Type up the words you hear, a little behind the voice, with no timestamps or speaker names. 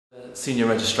Senior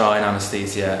Registrar in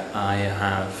Anaesthesia, I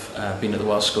have been at the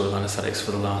Welsh School of Anaesthetics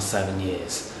for the last 7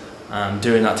 years.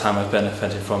 During that time I've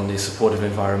benefited from the supportive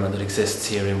environment that exists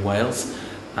here in Wales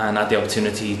and had the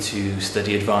opportunity to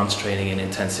study advanced training in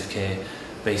intensive care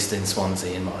based in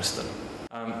Swansea in Morriston.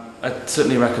 I'd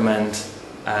certainly recommend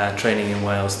training in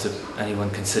Wales to anyone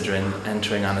considering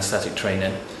entering anaesthetic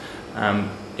training.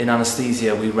 In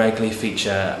anaesthesia we regularly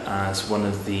feature as one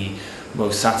of the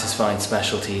most satisfied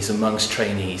specialties amongst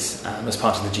trainees as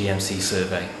part of the GMC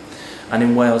survey. And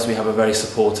in Wales we have a very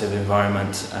supportive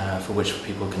environment for which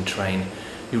people can train.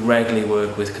 You regularly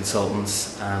work with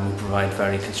consultants and we provide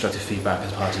very constructive feedback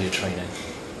as part of your training.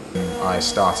 I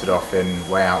started off in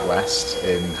way out west,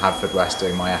 in Haverfordwest,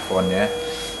 doing my F1 year,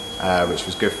 which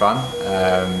was good fun.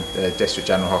 The District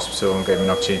General Hospital gave me an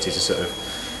opportunity to sort of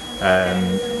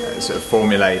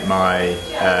formulate my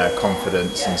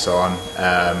confidence and so on,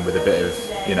 with a bit of,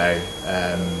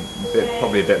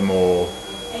 probably a bit more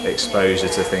exposure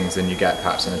to things than you get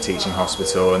perhaps in a teaching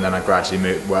hospital, and then I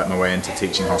gradually worked my way into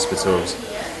teaching hospitals.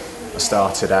 I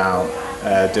started out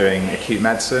doing acute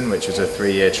medicine, which was a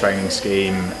 3-year training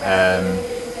scheme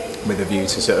with a view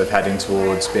to sort of heading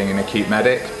towards being an acute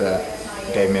medic, but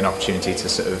it gave me an opportunity to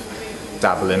sort of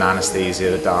dabble in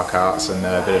anaesthesia, the dark arts, and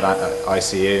a bit of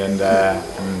ICU, and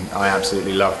I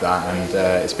absolutely love that, and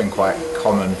it's been quite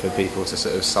common for people to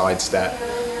sort of sidestep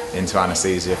into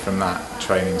anaesthesia from that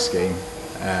training scheme.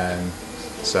 I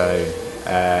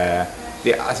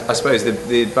suppose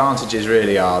the advantages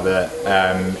really are that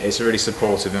it's a really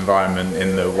supportive environment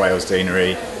in the Wales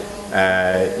Deanery.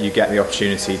 You get the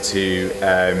opportunity to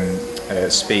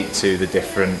speak to the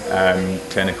different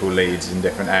clinical leads in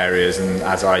different areas, and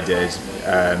as I did,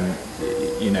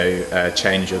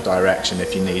 change your direction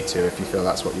if you need to, if you feel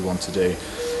that's what you want to do.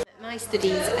 My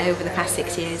studies over the past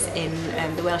 6 years in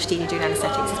the Welsh Deanery doing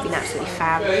anaesthetics has been absolutely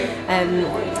fab.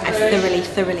 I've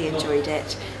thoroughly enjoyed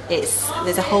it.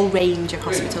 There's a whole range of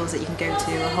hospitals that you can go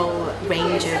to, a whole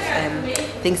range of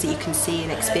things that you can see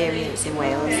and experience in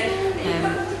Wales.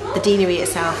 The Deanery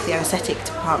itself, the anaesthetic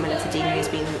department of the Deanery, has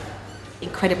been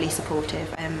incredibly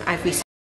supportive. I've